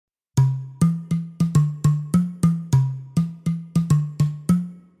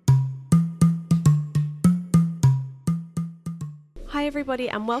Hi everybody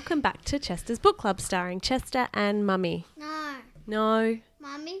and welcome back to Chester's Book Club starring Chester and Mummy. No.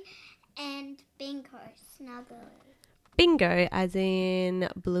 Mummy and Bingo Snuggle. Bingo as in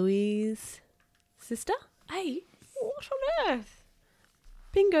Bluey's sister? Hey, what on earth?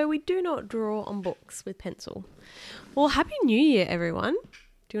 Bingo, we do not draw on books with pencil. Well, Happy New Year everyone.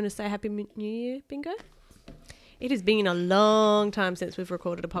 Do you want to say Happy New Year, Bingo? It has been a long time since we've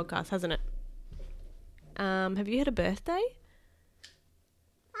recorded a podcast, hasn't it? Have you had a birthday?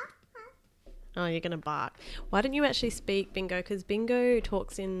 Oh, you're going to bark. Why don't you actually speak, Bingo? Because Bingo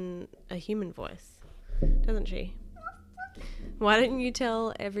talks in a human voice, doesn't she? Why don't you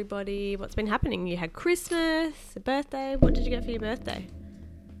tell everybody what's been happening? You had Christmas, a birthday. What did you get for your birthday?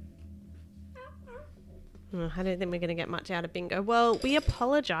 Oh, I don't think we're going to get much out of Bingo. Well, we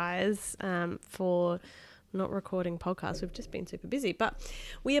apologise for not recording podcasts. We've just been super busy. But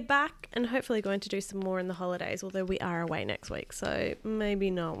we are back and hopefully going to do some more in the holidays, although we are away next week. So maybe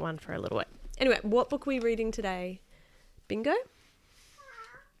not one for a little bit. Anyway, what book are we reading today? Bingo?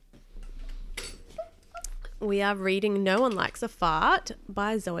 We are reading No One Likes a Fart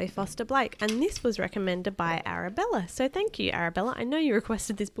by Zoe Foster Blake. And this was recommended by Arabella. So thank you, Arabella. I know you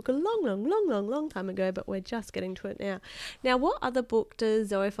requested this book a long time ago, but we're just getting to it now. Now, what other book does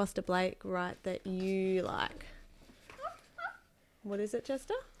Zoe Foster Blake write that you like? What is it,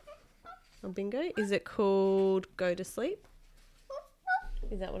 Chester? Oh, Bingo? Is it called Go to Sleep?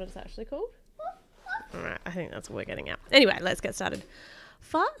 Is that what it's actually called? All right, I think that's what we're getting at. Anyway, let's get started.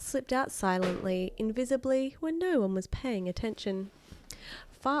 Fart slipped out silently, invisibly, when no one was paying attention.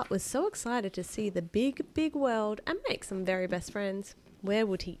 Fart was so excited to see the big, big world and make some very best friends. Where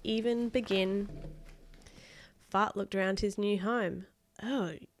would he even begin? Fart looked around his new home.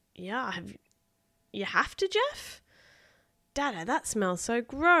 Oh, yeah, you have to, Jeff? Dada, that smells so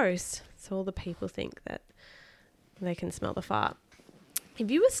gross. So all the people think that they can smell the fart. If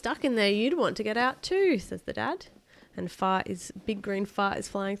you were stuck in there, you'd want to get out too, says the dad. And big green fart is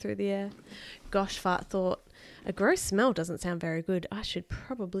flying through the air. Gosh, Fart thought, a gross smell doesn't sound very good. I should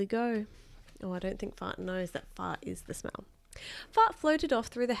probably go. Oh, I don't think Fart knows that fart is the smell. Fart floated off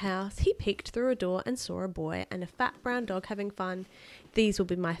through the house. He peeked through a door and saw a boy and a fat brown dog having fun. These will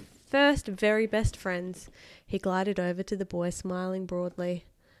be my first very best friends. He glided over to the boy, smiling broadly.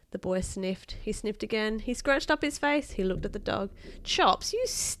 The boy sniffed. He sniffed again. He scrunched up his face. He looked at the dog. Chops, you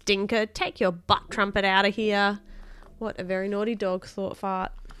stinker. Take your butt trumpet out of here. What a very naughty dog, thought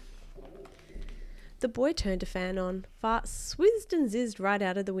Fart. The boy turned a fan on. Fart swizzed and zizzed right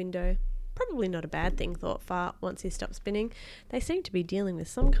out of the window. Probably not a bad thing, thought Fart, once he stopped spinning. They seem to be dealing with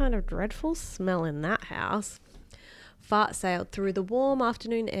some kind of dreadful smell in that house. Fart sailed through the warm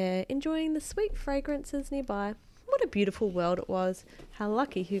afternoon air, enjoying the sweet fragrances nearby. What a beautiful world it was. How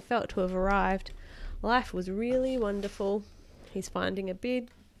lucky he felt to have arrived. Life was really wonderful. He's finding a big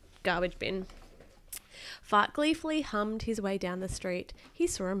garbage bin. Fart gleefully hummed his way down the street. He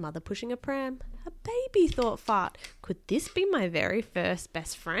saw a mother pushing a pram. A baby, thought Fart. Could this be my very first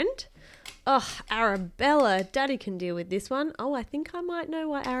best friend? Oh, Arabella, Daddy can deal with this one. Oh, I think I might know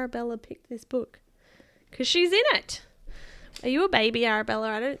why Arabella picked this book. 'Cause she's in it. Are you a baby, Arabella?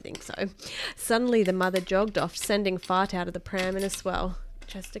 I don't think so. Suddenly the mother jogged off, sending Fart out of the pram in a swell.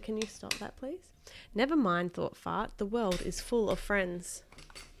 Chester, can you stop that, please? Never mind, thought Fart. The world is full of friends.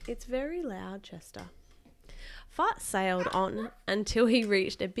 It's very loud, Chester. Fart sailed on until he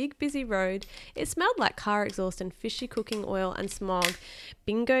reached a big busy road. It smelled like car exhaust and fishy cooking oil and smog.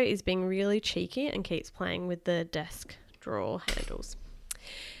 Bingo is being really cheeky and keeps playing with the desk drawer handles.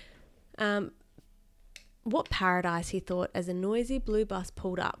 What paradise, he thought, as a noisy blue bus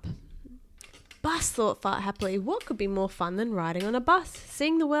pulled up. Bus, thought Fart happily. What could be more fun than riding on a bus,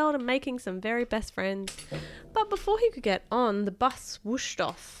 seeing the world and making some very best friends? But before he could get on, the bus whooshed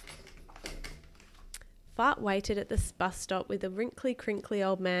off. Fart waited at the bus stop with a wrinkly, crinkly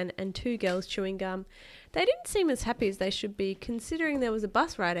old man and two girls chewing gum. They didn't seem as happy as they should be, considering there was a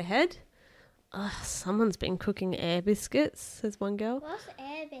bus right ahead. Ugh, someone's been cooking air biscuits, says one girl. What's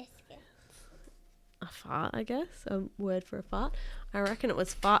air biscuits? A fart, I guess. A word for a fart. I reckon it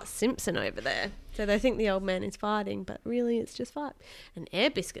was Fart Simpson over there. So they think the old man is farting, but really it's just Fart. An air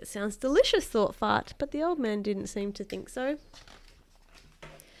biscuit sounds delicious, thought Fart, but the old man didn't seem to think so.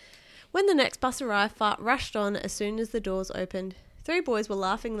 When the next bus arrived, Fart rushed on as soon as the doors opened. Three boys were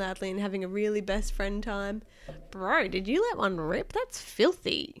laughing loudly and having a really best friend time. Bro, did you let one rip? That's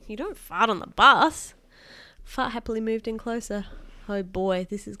filthy. You don't fart on the bus. Fart happily moved in closer. Oh boy,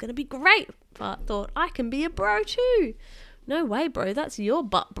 this is going to be great, Fart thought. I can be a bro too. No way, bro. That's your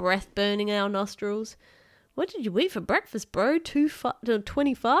butt breath burning our nostrils. What did you eat for breakfast, bro? 20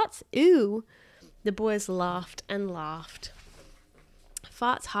 farts? Ew. The boys laughed and laughed.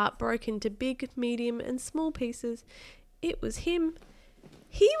 Fart's heart broke into big, medium, and small pieces. It was him.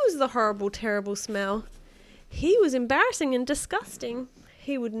 He was the horrible, terrible smell. He was embarrassing and disgusting.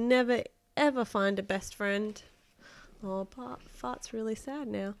 He would never, ever find a best friend. Oh, Fart's really sad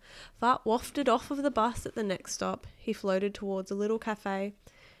now. Fart wafted off of the bus at the next stop. He floated towards a little cafe.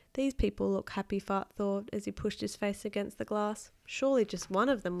 These people look happy, Fart thought, as he pushed his face against the glass. Surely just one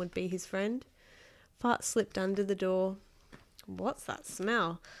of them would be his friend. Fart slipped under the door. What's that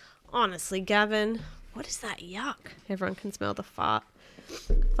smell? Honestly, Gavin, what is that yuck? Everyone can smell the fart.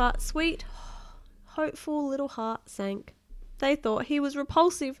 Fart's sweet, hopeful little heart sank. They thought he was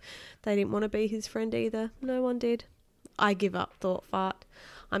repulsive. They didn't want to be his friend either. No one did. I give up, thought Fart.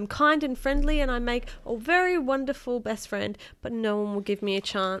 I'm kind and friendly and I make a very wonderful best friend, but no one will give me a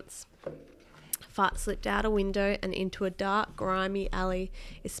chance. Fart slipped out a window and into a dark, grimy alley.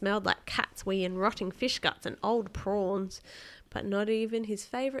 It smelled like cat's wee and rotting fish guts and old prawns, but not even his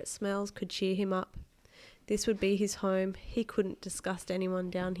favourite smells could cheer him up. This would be his home. He couldn't disgust anyone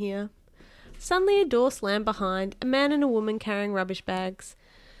down here. Suddenly a door slammed behind, a man and a woman carrying rubbish bags.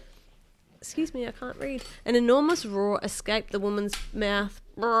 Excuse me, I can't read. An enormous roar escaped the woman's mouth.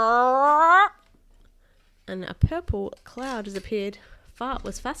 And a purple cloud has appeared. Fart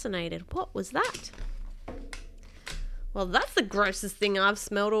was fascinated. What was that? Well, that's the grossest thing I've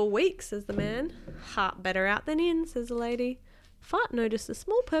smelled all week, says the man. Heart better out than in, says the lady. Fart noticed a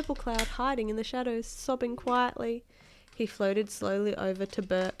small purple cloud hiding in the shadows, sobbing quietly. He floated slowly over to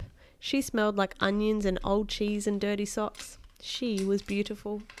Burp. She smelled like onions and old cheese and dirty socks. She was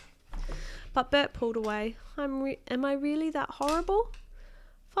beautiful. But Burp pulled away. Am I really that horrible?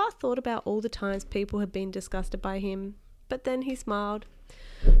 Fart thought about all the times people had been disgusted by him. But then he smiled.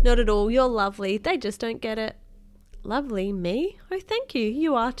 Not at all. You're lovely. They just don't get it. Lovely? Me? Oh, thank you.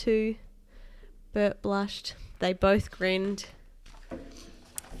 You are too. Burp blushed. They both grinned.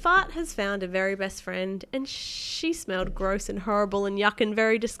 Fart has found a very best friend, and she smelled gross and horrible and yuck and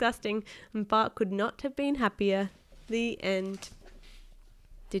very disgusting, and Fart could not have been happier. The end.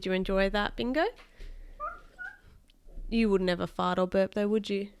 Did you enjoy that, Bingo? You would never fart or burp though, would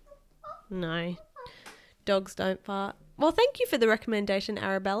you? No. Dogs don't fart. Well, thank you for the recommendation,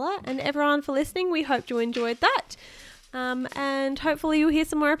 Arabella, and everyone for listening. We hope you enjoyed that. And hopefully you'll hear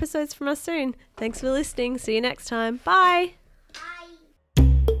some more episodes from us soon. Thanks for listening. See you next time. Bye.